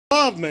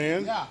love,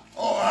 man. Yeah.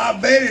 Oh, I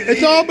bet it is.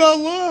 It's all about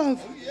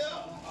love. Oh, yeah.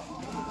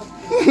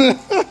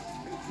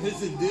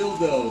 It's a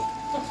dildo.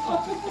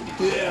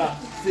 Yeah,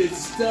 it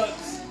stuck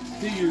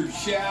to your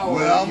shower.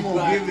 Well, I'm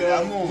gonna give it.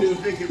 I'm gonna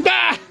stick it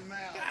right in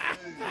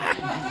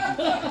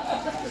the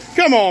mouth.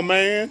 Come on,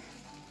 man.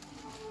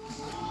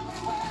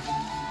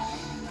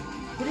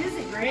 What is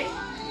it, Greg?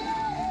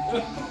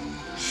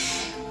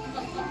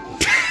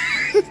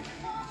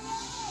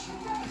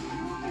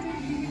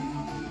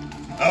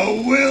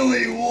 A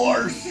Willy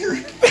Washer.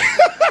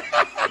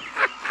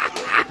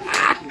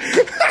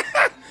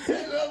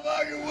 It's a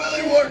fucking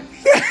Willy Washer.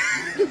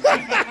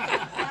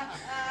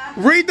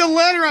 Read the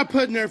letter I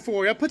put in there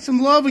for you. I put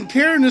some love and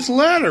care in this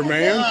letter,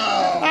 man.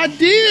 I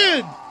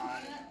did.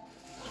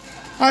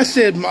 I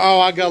said, oh,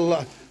 I got a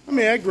lot. I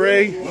mean, that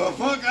Greg. Well,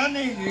 fuck, I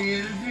need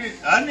you to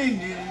just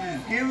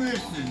give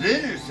this to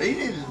Dennis. He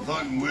needs a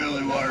fucking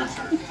Willy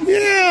Washer.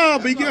 Yeah,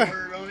 be good.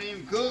 Don't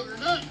even cook or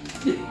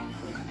nothing.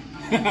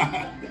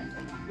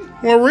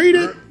 Well, read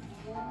it.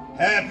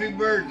 Happy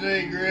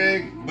birthday,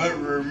 Greg, but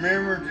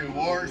remember to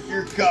wash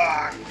your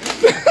cock.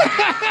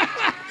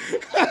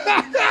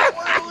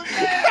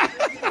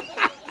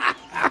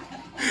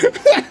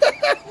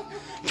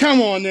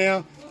 Come on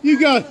now. You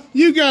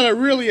gotta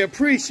really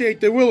appreciate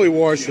the Willy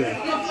Washer.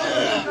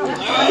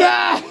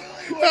 That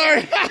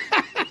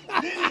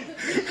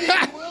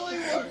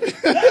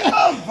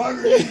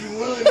motherfucker needs a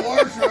Willy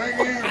Washer. I ain't